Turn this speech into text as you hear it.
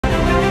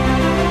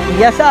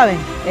Ya saben,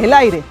 el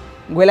aire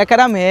huele a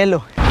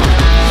caramelo.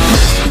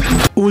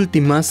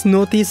 Últimas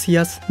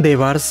noticias de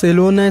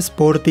Barcelona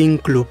Sporting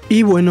Club.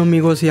 Y bueno,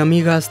 amigos y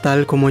amigas,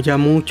 tal como ya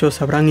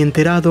muchos habrán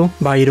enterado,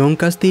 Byron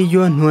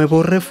Castillo es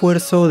nuevo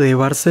refuerzo de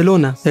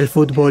Barcelona. El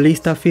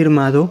futbolista ha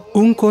firmado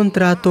un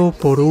contrato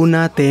por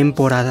una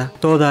temporada,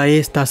 toda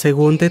esta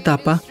segunda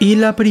etapa y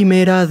la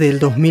primera del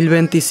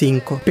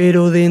 2025.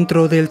 Pero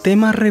dentro del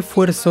tema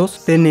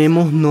refuerzos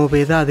tenemos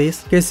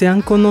novedades que se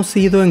han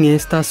conocido en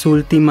estas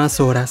últimas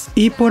horas.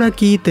 Y por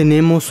aquí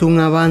tenemos un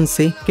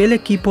avance que el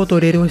equipo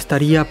torero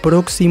estaría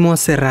próximo a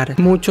cerrar.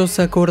 Muchos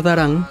se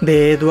acordarán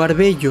de Eduard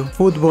Bello,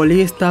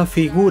 futbolista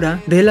figura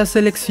de la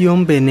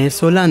selección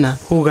venezolana,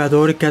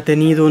 jugador que ha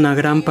tenido una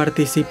gran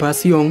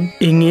participación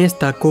en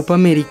esta Copa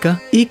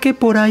América y que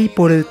por ahí,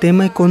 por el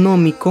tema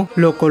económico,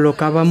 lo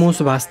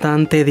colocábamos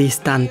bastante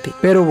distante.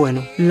 Pero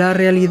bueno, la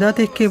realidad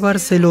es que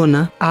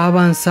Barcelona ha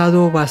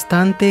avanzado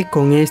bastante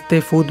con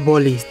este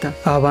futbolista,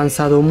 ha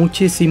avanzado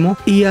muchísimo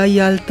y hay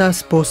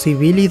altas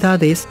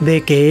posibilidades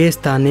de que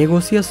esta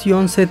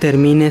negociación se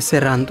termine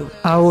cerrando.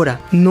 Ahora,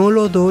 no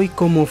lo doy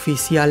como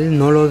oficial,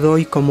 no lo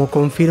doy como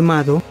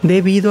confirmado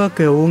debido a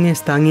que aún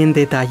están en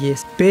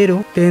detalles,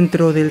 pero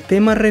dentro del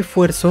tema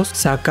refuerzos,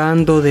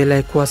 sacando de la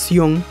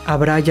ecuación a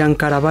Brian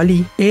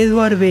Carabalí,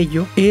 Eduard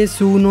Bello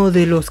es uno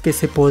de los que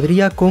se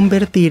podría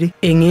convertir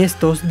en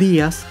estos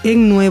días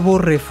en nuevo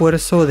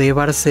refuerzo de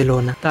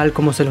Barcelona. Tal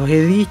como se los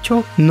he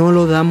dicho, no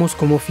lo damos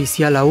como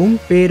oficial aún,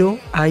 pero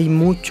hay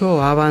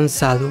mucho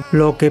avanzado.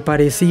 Lo que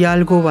parecía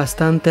algo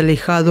bastante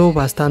alejado,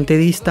 bastante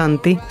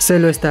distante, se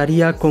lo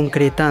estaría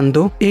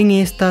concretando en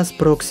estas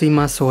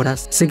próximas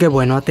horas. Así que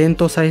bueno,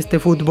 atentos a este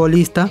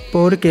futbolista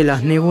porque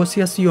las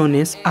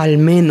negociaciones, al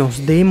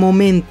menos de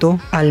momento,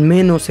 al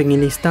menos en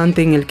el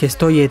instante en el que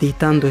estoy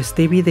editando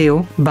este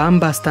video, van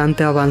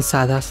bastante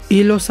avanzadas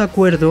y los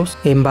acuerdos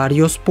en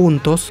varios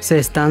puntos se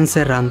están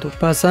cerrando.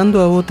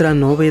 Pasando a otra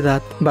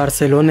novedad,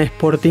 Barcelona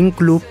Sporting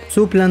Club,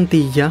 su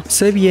plantilla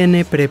se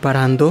viene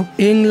preparando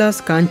en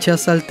las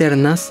canchas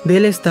alternas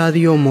del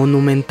Estadio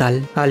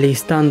Monumental,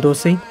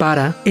 alistándose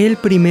para el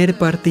primer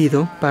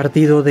partido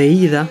de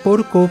ida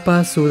por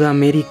Copa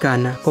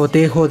Sudamericana,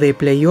 cotejo de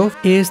playoff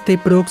este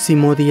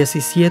próximo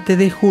 17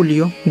 de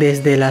julio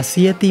desde las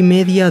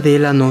 7:30 de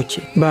la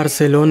noche.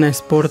 Barcelona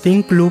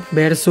Sporting Club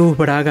versus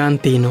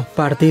Bragantino,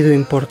 partido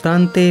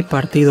importante,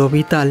 partido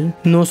vital,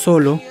 no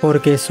solo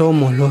porque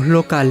somos los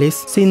locales,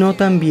 sino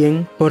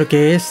también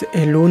porque es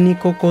el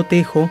único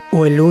cotejo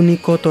o el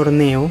único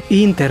torneo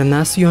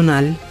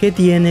internacional que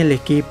tiene el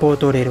equipo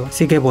torero.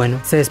 Así que bueno,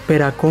 se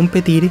espera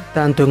competir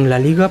tanto en la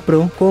Liga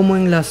Pro como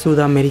en la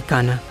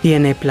Sudamericana.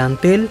 Tiene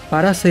plantel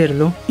para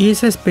hacerlo y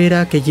se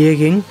espera que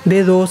lleguen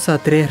de 2 a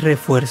 3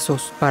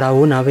 refuerzos para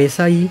una vez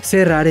ahí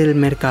cerrar el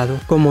mercado.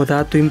 Como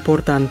dato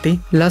importante,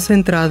 las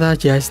entradas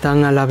ya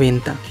están a la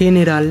venta.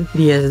 General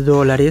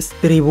 $10,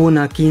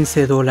 tribuna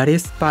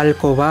 $15,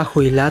 palco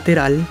bajo y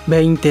lateral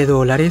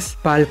 $20,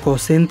 palco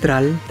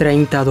central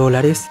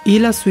 $30 y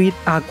la suite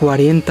a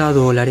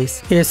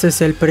 $40. Ese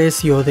es el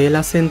precio de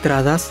las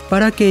entradas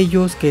para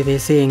aquellos que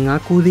deseen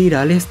acudir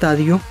al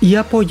estadio y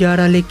apoyar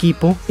al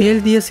equipo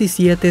el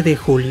 17 de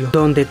julio,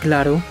 donde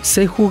claro,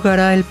 se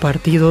jugará el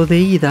partido de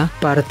ida,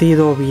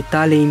 partido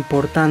vital e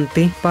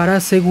importante para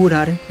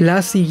asegurar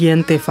la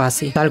siguiente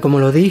fase. Tal como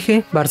lo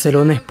dije,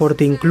 Barcelona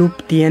Sporting Club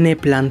tiene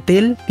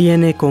plantel,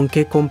 tiene con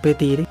qué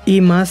competir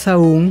y más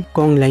aún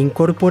con la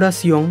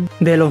incorporación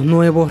de los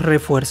nuevos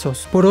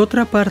refuerzos. Por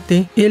otra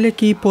parte, el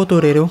equipo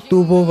torero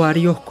tuvo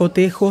varios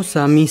cotejos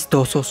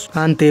amistosos.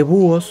 Ante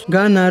Búhos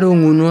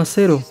ganaron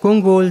 1-0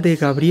 con gol de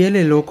Gabriel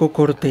el Loco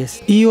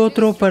Cortés y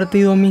otro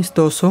partido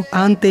amistoso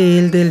ante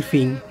el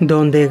Delfín,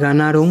 donde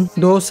ganaron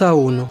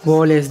 2-1,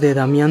 goles de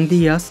Damián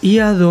Díaz y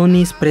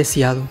Adonis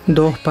Preciado.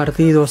 Dos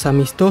partidos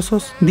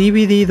amistosos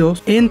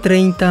divididos en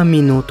 30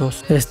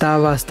 minutos. Está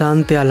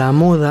bastante a la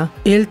moda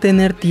el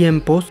tener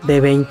tiempos de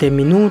 20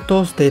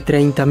 minutos, de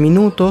 30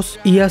 minutos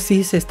y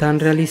así se están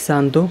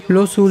realizando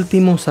los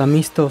últimos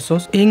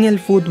amistosos en el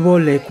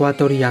fútbol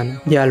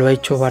ecuatoriano. Ya lo ha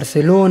hecho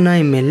Barcelona,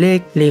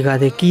 Emelec, Liga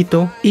de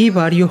Quito y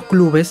varios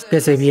clubes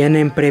que se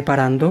vienen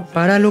preparando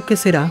para lo que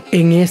será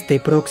en este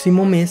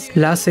próximo mes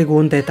la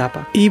segunda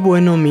etapa. Y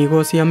bueno,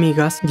 amigos y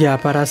amigas, ya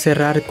para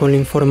cerrar con la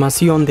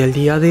información del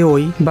día de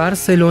hoy,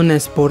 Barcelona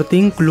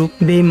Sporting Club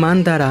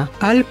demandará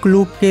al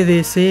club que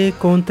desee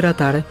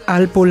contratar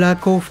al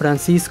polaco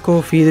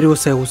Francisco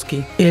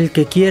Fidruszewski. El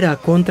que quiera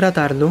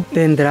contratarlo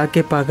tendrá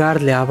que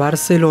pagarle a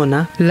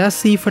Barcelona la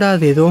cifra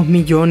de $2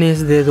 millones.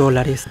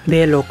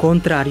 De lo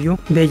contrario,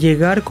 de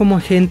llegar como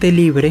agente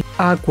libre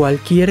a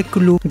cualquier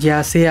club,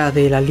 ya sea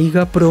de la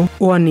Liga Pro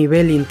o a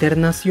nivel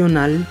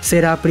internacional,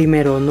 será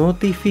primero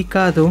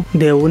notificado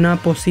de una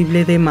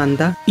posible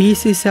demanda y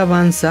si se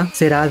avanza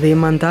será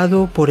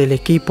demandado por el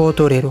equipo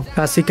torero.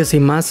 Así que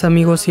sin más,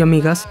 amigos y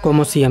amigas,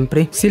 como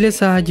siempre, si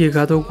les ha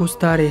llegado a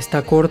gustar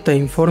esta corta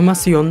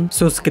información,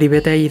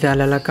 suscríbete y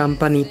dale a la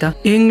campanita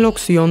en la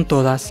opción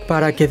todas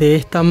para que de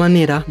esta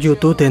manera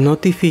YouTube te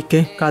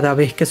notifique cada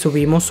vez que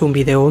subimos un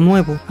video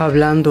nuevo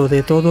hablando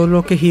de todo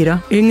lo que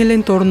gira en el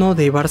entorno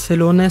de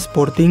Barcelona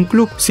Sporting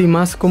Club. Sin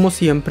más, como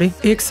siempre,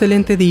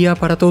 excelente día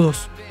para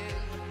todos.